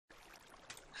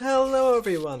Hello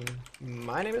everyone,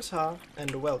 my name is Ha,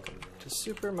 and welcome to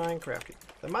Superminecrafty,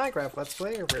 the Minecraft Let's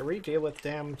Play where we deal with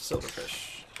damn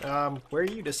silverfish. Where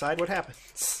you decide what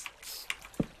happens.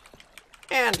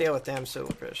 And deal with damn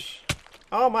silverfish.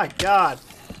 Oh my god!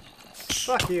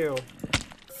 Fuck you.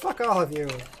 Fuck all of you.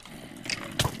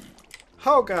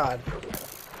 Oh god.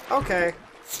 Okay.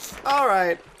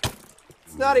 Alright.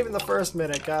 It's not even the first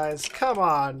minute, guys. Come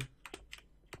on.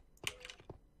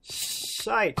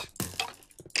 Shite.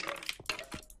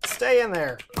 Stay in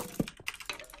there.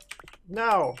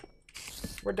 No.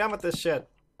 We're done with this shit.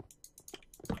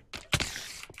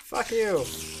 Fuck you.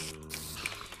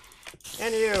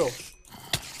 And you.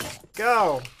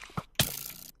 Go.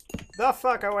 The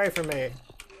fuck away from me.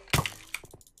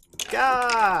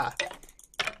 Gah.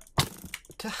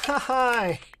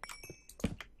 Die.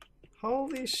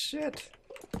 Holy shit.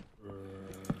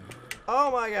 Oh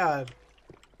my god.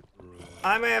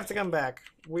 I may have to come back.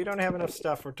 We don't have enough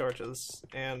stuff for torches,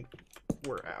 and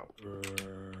we're out.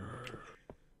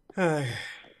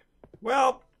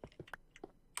 Well,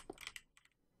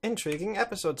 intriguing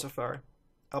episode so far.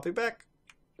 I'll be back.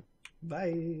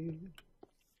 Bye.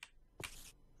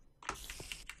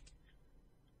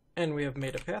 And we have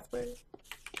made a pathway,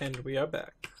 and we are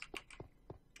back.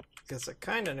 Because I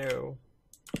kinda knew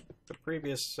the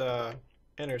previous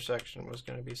intersection was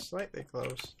going to be slightly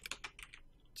close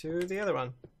to the other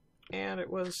one. And it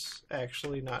was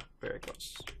actually not very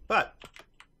close. But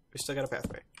we still got a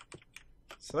pathway.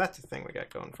 So that's the thing we got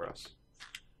going for us.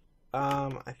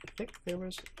 I think there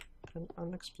was an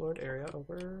unexplored area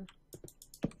over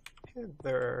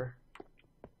here.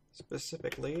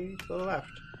 Specifically to the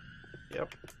left.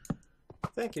 Yep.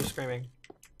 Thank you, Screaming.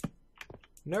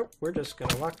 Nope, we're just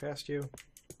gonna walk past you.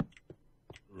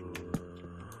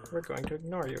 We're going to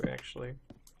ignore you, actually.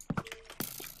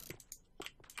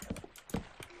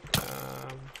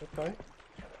 Goodbye.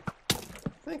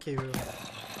 Thank you.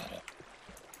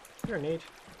 You're neat.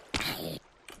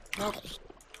 Nope.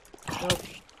 Nope.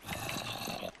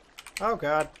 Oh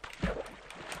god.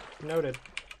 Noted.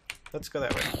 Let's go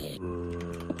that way.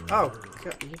 Oh,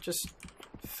 god, you just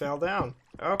fell down.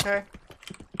 Okay.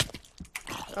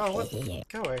 Oh, what?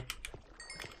 Go away.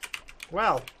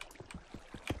 Well.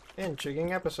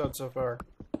 Intriguing episode so far.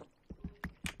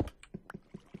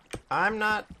 I'm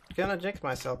not gonna jinx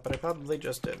myself, but I probably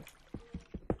just did.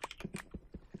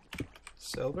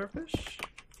 Silverfish?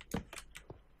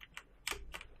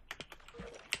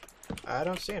 I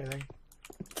don't see anything.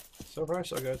 So far,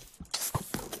 so good.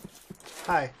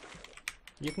 Hi.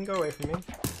 You can go away from me.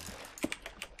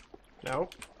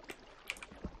 Nope.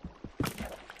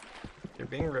 You're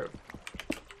being rude.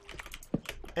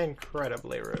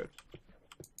 Incredibly rude.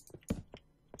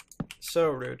 So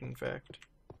rude, in fact.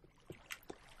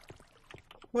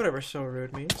 Whatever so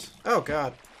rude means. Oh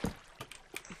god.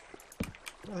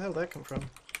 Where the hell did that come from?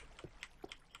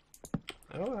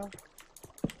 Oh well.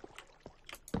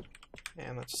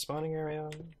 And that's a spawning area.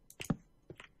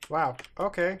 Wow.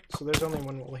 Okay. So there's only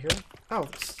one wall here. Oh,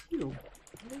 it's you.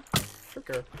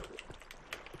 Fricker.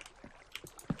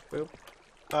 Boop.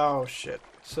 Oh shit.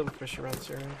 Silverfish around this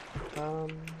area. No.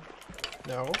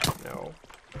 No. No.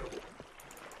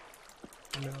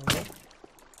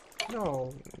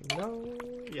 No, no,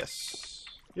 yes.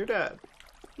 You're dead.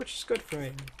 Which is good for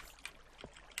me.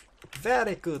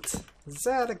 Very good.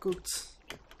 Very good.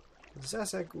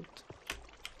 Very good.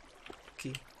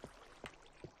 Okay.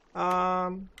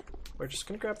 We're just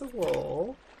gonna grab the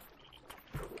wool.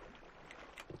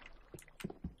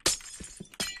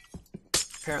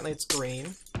 Apparently it's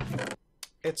green.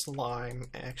 It's lime,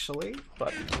 actually,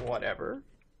 but whatever.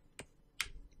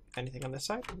 Anything on this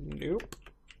side? Nope.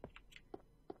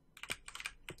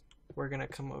 We're gonna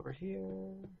come over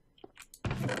here.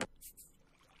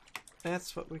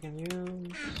 That's what we can use.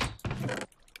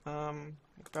 We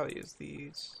could probably use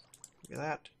these. Maybe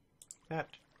that. That.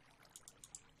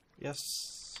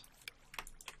 Yes.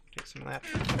 Take some of that.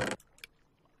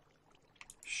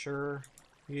 Sure.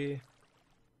 Yeah.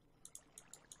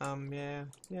 Yeah.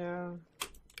 Yeah.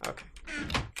 Okay.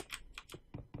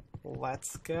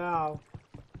 Let's go.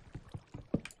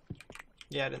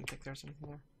 Yeah, I didn't think there was anything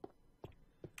there.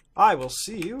 I will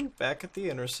see you back at the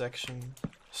intersection.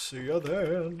 See ya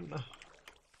then.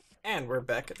 And we're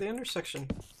back at the intersection.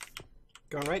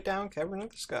 Going right down Cavern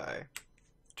of the Sky.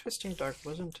 Twisting Dark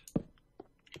wasn't.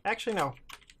 Actually, no.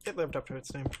 It lived up to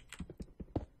its name.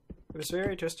 It was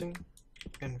very twisting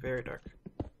and very dark.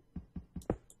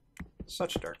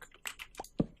 Such dark.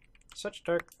 Such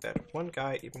dark that one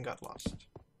guy even got lost.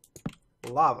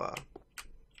 Lava.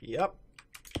 Yep.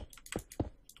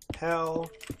 Hell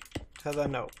to the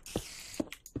no.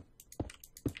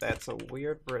 That's a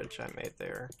weird bridge I made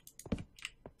there.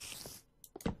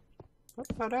 But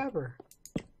whatever.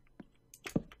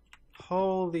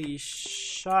 Holy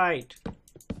shite.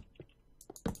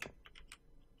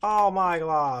 Oh my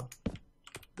god.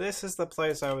 This is the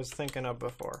place I was thinking of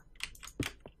before.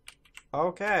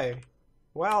 Okay.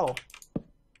 Well.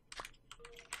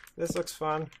 This looks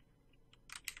fun.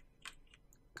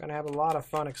 Gonna have a lot of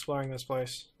fun exploring this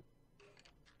place.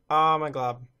 Oh my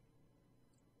god.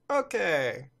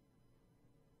 Okay.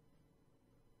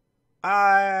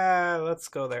 Let's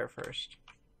go there first.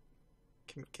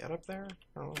 Can we get up there?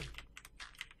 Oh.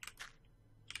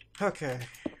 Okay.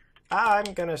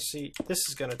 I'm gonna see. This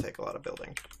is gonna take a lot of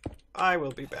building. I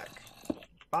will be back.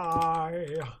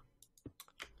 Bye.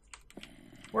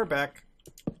 We're back.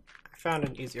 I found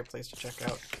an easier place to check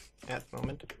out at the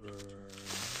moment.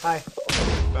 Hi.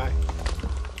 Bye.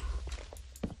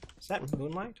 Is that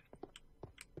moonlight?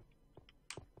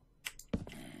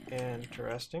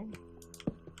 Interesting.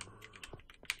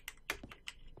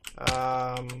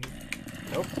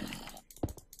 Nope.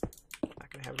 Not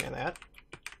gonna have any of that.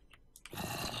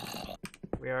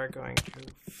 We are going to...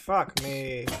 Fuck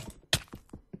me.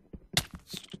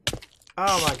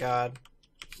 Oh my god.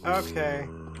 Okay.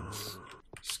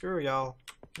 Screw y'all.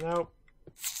 Nope.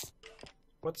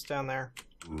 What's down there?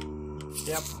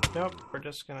 Yep. Nope. We're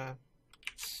just gonna...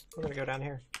 We're gonna go down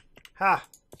here. Ha!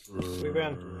 We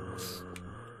win.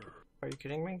 Are you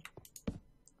kidding me?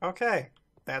 Okay.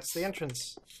 That's the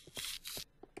entrance.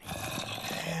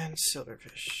 And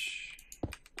silverfish.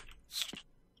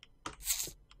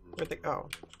 Where'd they go? Oh,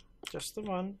 just the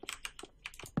one.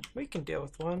 We can deal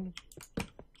with one.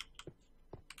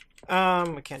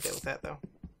 We can't deal with that though.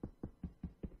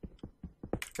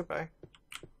 Goodbye.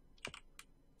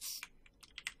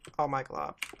 Oh my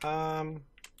glob.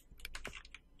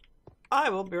 I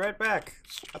will be right back.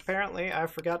 Apparently I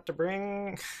forgot to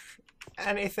bring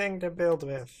anything to build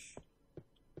with.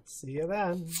 See you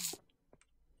then.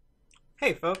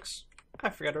 Hey folks, I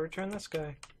forgot to return this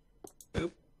guy.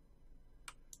 Boop.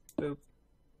 Boop.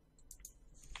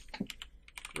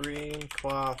 Green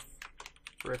cloth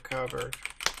recovered.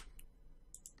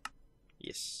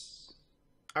 Yes.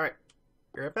 Alright,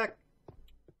 be right back.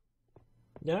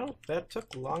 No, that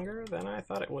took longer than I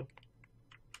thought it would.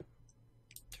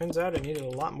 Turns out I needed a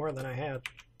lot more than I had.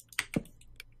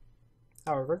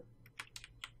 However,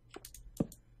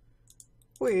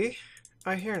 we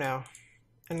are here now,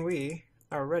 and we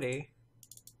are ready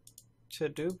to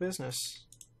do business.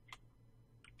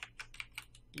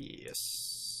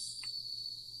 Yes.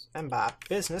 And by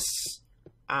business,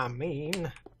 I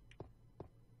mean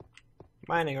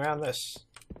mining around this.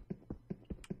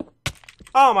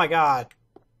 Oh my god!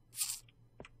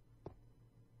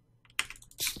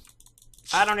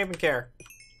 I don't even care.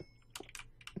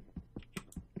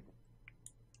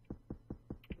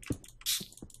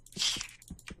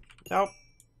 Nope.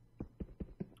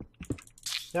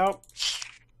 Nope.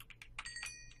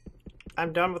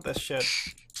 I'm done with this shit.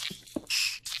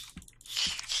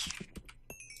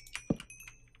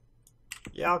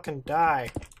 Y'all can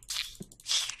die.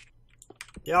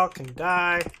 Y'all can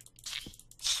die.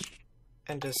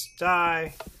 And just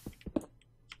die.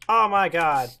 Oh my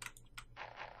god.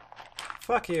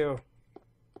 Fuck you.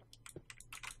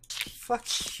 Fuck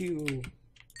you.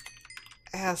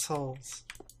 Assholes.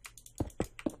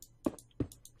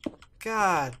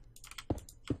 God.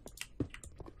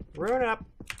 Ruin up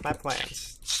my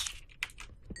plans.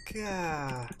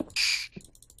 God.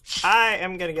 I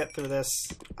am gonna get through this.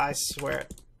 I swear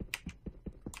it.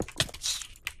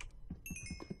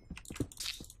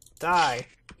 Die.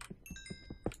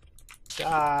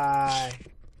 Die.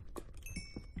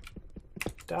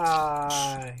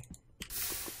 Die.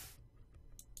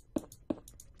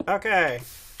 Okay.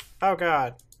 Oh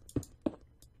god.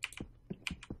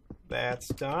 That's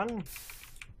done.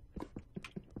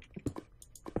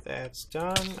 That's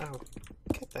done. Oh,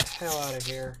 get the hell out of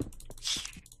here.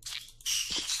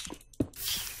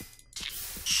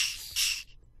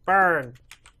 Burn!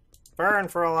 Burn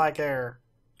for all I care.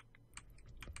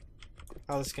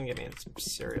 Oh, this is gonna get me in some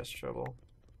serious trouble.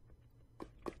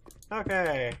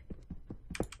 Okay.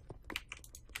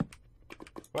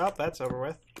 Well, that's over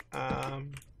with. We're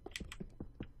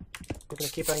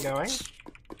gonna keep on going.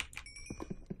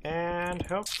 And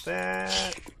hope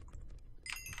that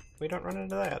we don't run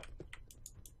into that.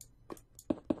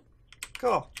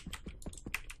 Cool.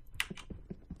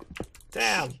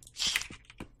 Damn.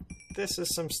 This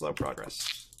is some slow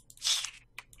progress.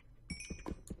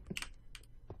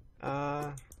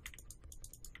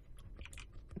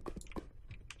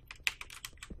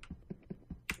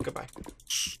 Goodbye.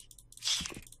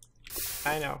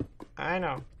 I know. I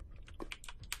know.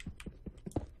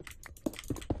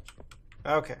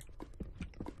 Okay.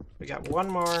 We got one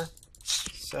more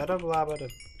set of lava to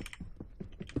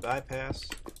bypass.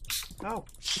 Oh,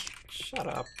 shut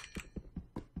up.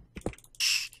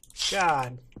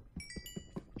 God.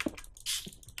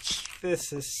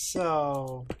 This is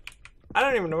so... I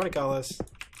don't even know what to call this.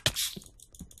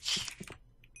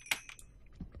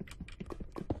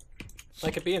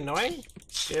 Like, it'd be annoying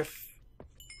if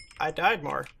I died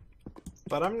more.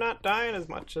 But I'm not dying as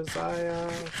much as I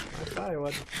thought I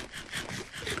would.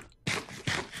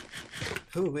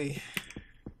 Hooey.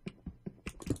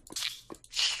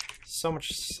 So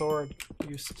much sword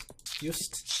used.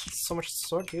 So much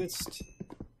sword used.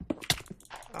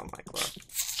 Oh my god.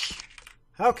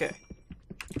 Okay.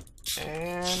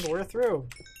 And we're through.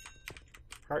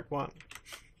 Part 1.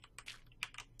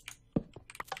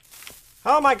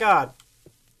 Oh my god!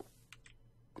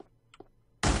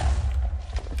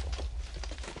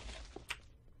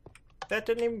 That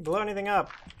didn't even blow anything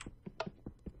up.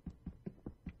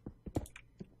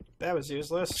 That was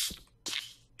useless.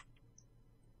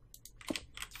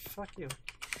 Fuck you.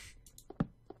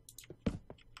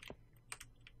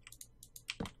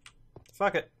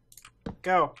 Fuck it.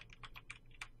 Go.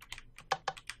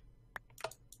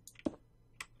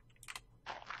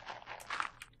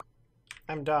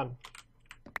 I'm done.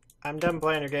 I'm done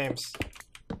playing your games.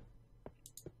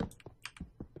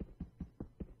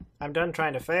 I'm done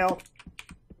trying to fail.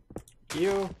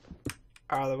 You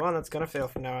are the one that's gonna fail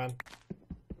from now on.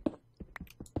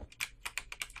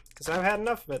 Because I've had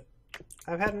enough of it.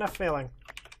 I've had enough failing.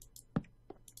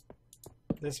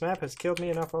 This map has killed me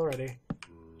enough already.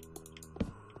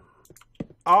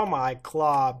 Oh my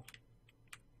clob.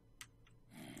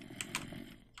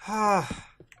 Ah.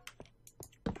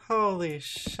 Holy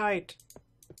shite.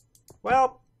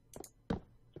 Well,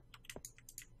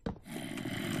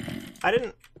 I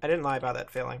didn't lie about that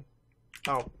failing.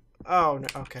 Oh no,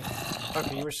 okay.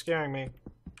 Okay, you were scaring me.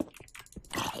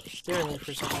 Scaring me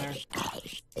for a second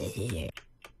there.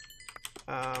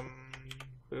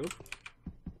 Boop.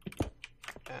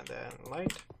 And then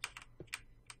light.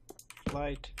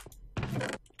 Light.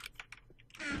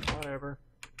 Whatever.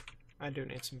 I do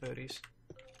need some booties.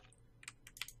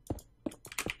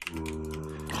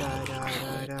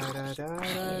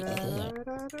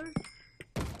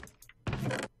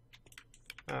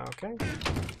 Okay.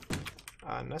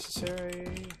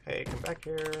 Unnecessary. Hey, come back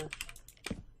here.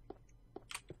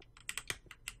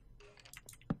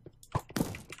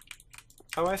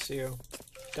 Oh, I see you.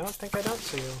 Don't think I don't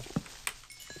see you.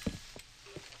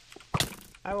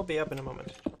 I will be up in a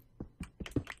moment.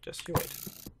 Just you wait.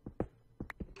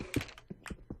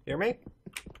 Hear me?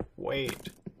 Wait.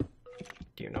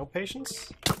 Do you know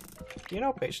patience? Do you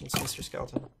know patience, Mr.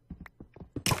 Skeleton?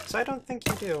 Because I don't think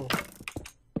you do.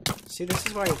 See, this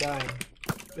is why you're dying.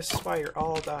 This is why you're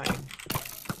all dying.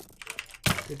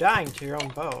 You're dying to your own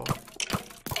bow.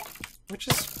 Which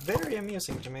is very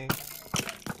amusing to me.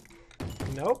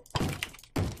 Nope.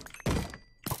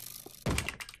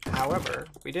 However,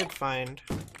 we did find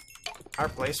our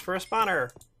place for a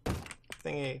spawner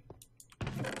thingy.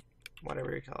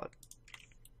 Whatever you call it.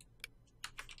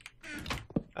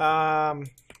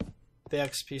 The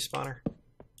XP spawner.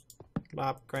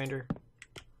 Mob grinder.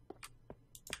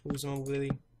 Who's my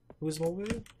willy? Who's my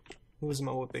willy? Who's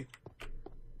my whippy?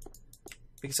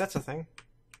 Because that's a thing.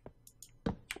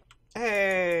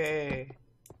 Hey!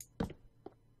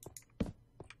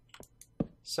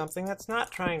 Something that's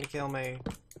not trying to kill me.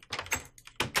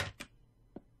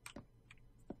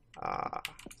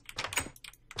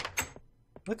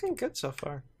 Looking good so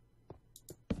far.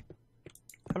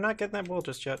 I'm not getting that wool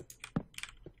just yet.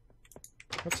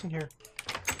 What's in here?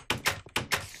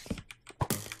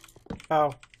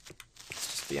 Oh. It's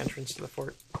just the entrance to the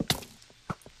fort.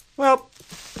 Well,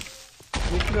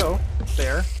 you can go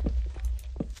there.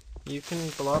 You can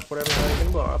blow up whatever the hell you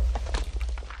can blow up.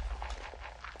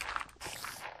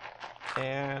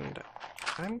 And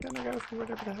I'm gonna go through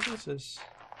whatever the hell this is.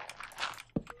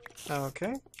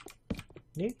 Okay.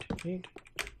 Neat, neat.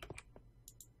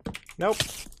 Nope.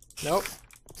 Nope.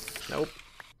 Nope.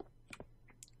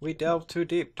 We delved too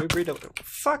deep, too greedily.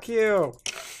 Fuck you!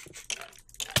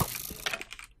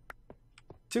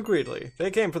 Too greedily.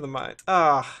 They came for the mine.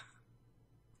 Ah.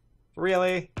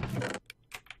 Really?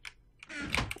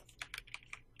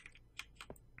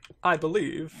 I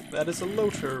believe that is a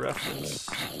Loacher reference.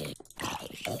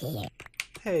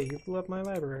 Hey, you blew up my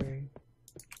library.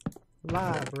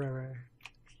 Library.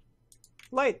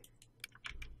 Light!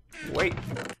 Wait.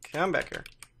 Come back here.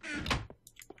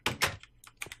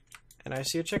 And I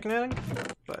see a chicken egg,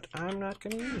 but I'm not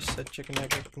going to use said chicken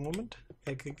egg at the moment.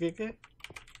 Egg.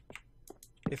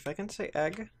 If I can say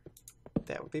egg,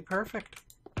 that would be perfect.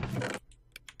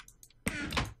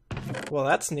 Well,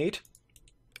 that's neat.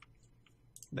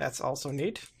 That's also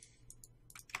neat.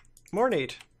 More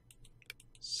neat.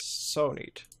 So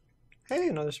neat. Hey,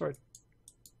 another sword.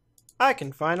 I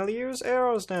can finally use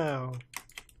arrows now.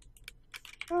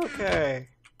 Okay.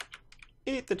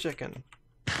 Eat the chicken.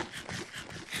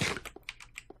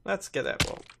 Let's get that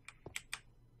bowl.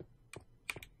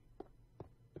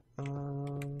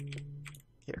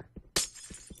 Here.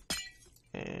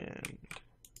 And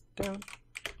down.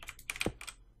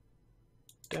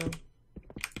 Down.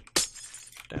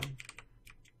 Down.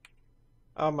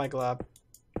 Oh my glob.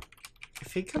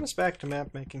 If he comes back to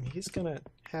map making, he's gonna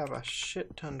have a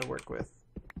shit ton to work with.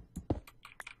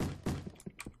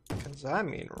 Cause I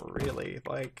mean really,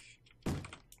 like...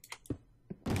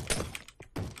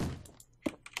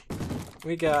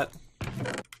 We got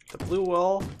the blue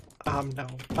wool. No.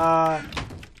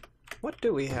 What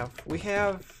do we have? We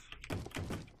have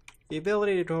the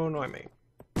ability to annoy me.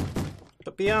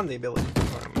 But beyond the ability to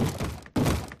annoy me,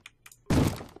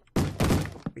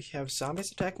 we have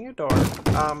zombies attacking a door.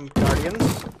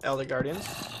 Guardians, elder guardians,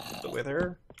 the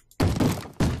wither.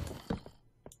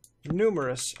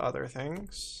 Numerous other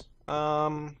things.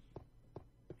 No,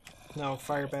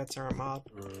 fire bats are a mob.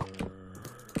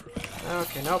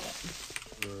 Okay, nope.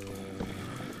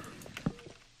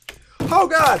 Oh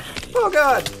god! Oh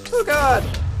god! Oh god!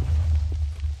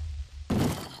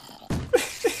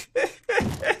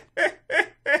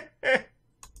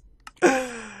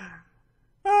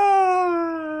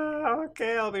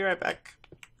 Okay, I'll be right back.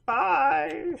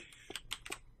 Bye!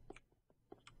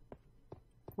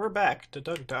 We're back to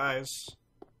Doug Dies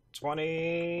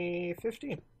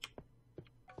 2015.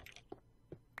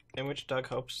 In which Doug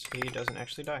hopes he doesn't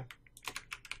actually die.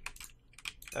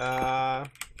 So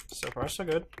far so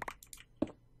good.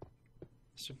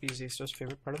 This would be Dxtory's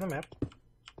favorite part of the map.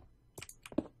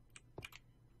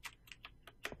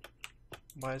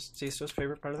 Why is Dxtory's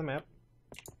favorite part of the map?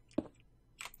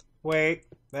 Wait,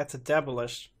 that's a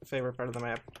devilish favorite part of the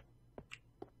map.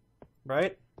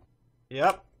 Right?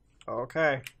 Yep.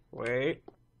 Okay. Wait.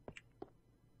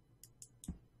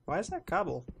 Why is that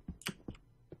cobble?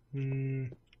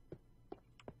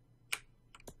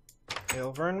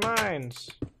 Silver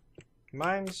mines.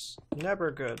 Mines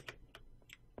never good.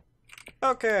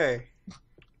 Okay.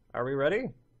 Are we ready?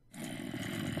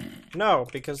 No,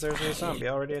 because there's a zombie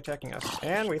already attacking us.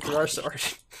 And we threw our sword.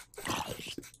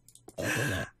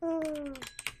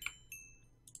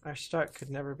 Our start could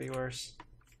never be worse.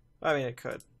 I mean, it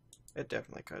could. It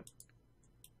definitely could.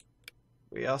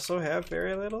 We also have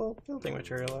very little building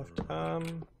material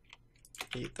left.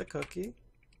 Eat the cookie.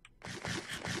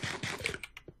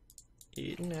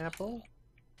 Eat an apple.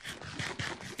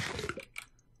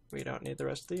 We don't need the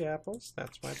rest of the apples.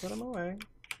 That's why I put them away.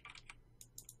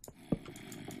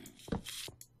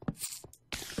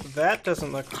 That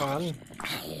doesn't look fun.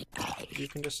 You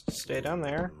can just stay down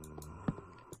there.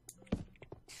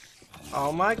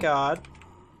 Oh my god.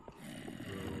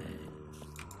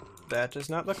 That does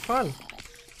not look fun.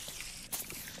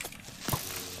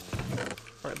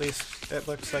 Or at least it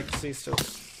looks like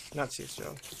Dxtory. Not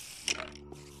Dxtory.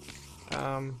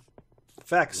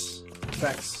 Vechs.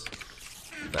 Vechs.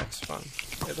 Vechs fun.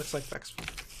 It looks like Vechs fun.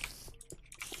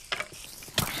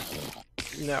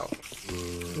 No.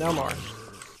 No more.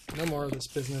 No more of this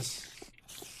business.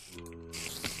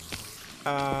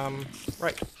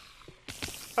 Right.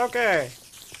 Okay.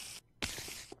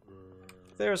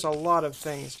 There's a lot of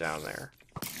things down there.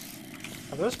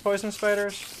 Are those poison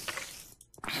spiders?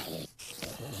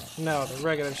 No, they're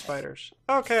regular spiders.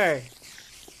 Okay.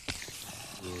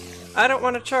 I don't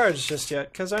want to charge just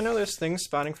yet, because I know there's things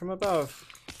spawning from above.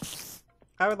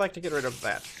 I would like to get rid of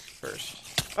that first.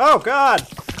 Oh god!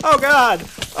 Oh god!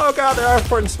 Oh god, there are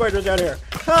important spiders down here!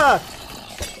 Ha!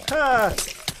 Ha!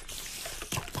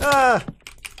 Ah!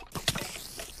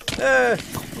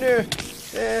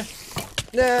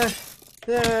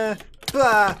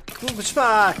 Blah!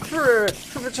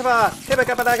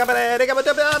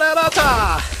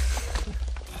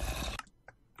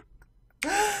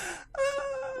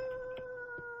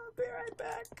 Be right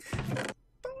back.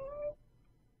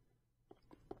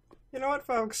 You know what,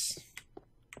 folks?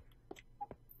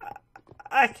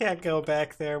 I can't go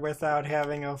back there without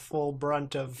having a full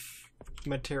brunt of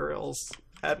materials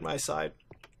at my side.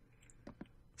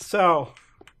 So,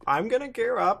 I'm gonna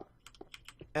gear up,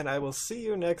 and I will see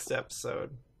you next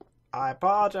episode. I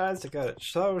apologize to cut it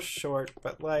so short,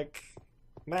 but like,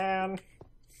 man,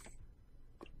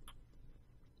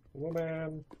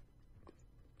 woman,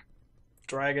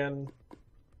 dragon,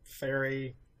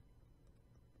 fairy,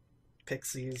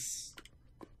 pixies,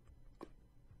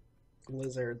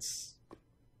 lizards.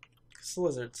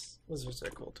 Lizards are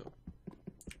cool too.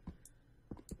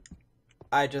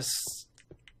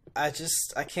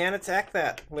 I can't attack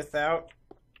that without,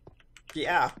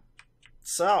 yeah.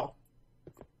 So,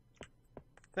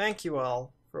 thank you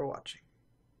all for watching.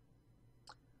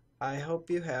 I hope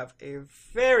you have a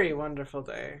very wonderful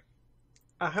day.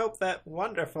 I hope that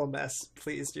wonderful mess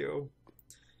pleased you.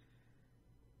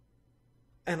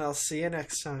 And I'll see you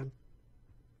next time.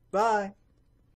 Bye.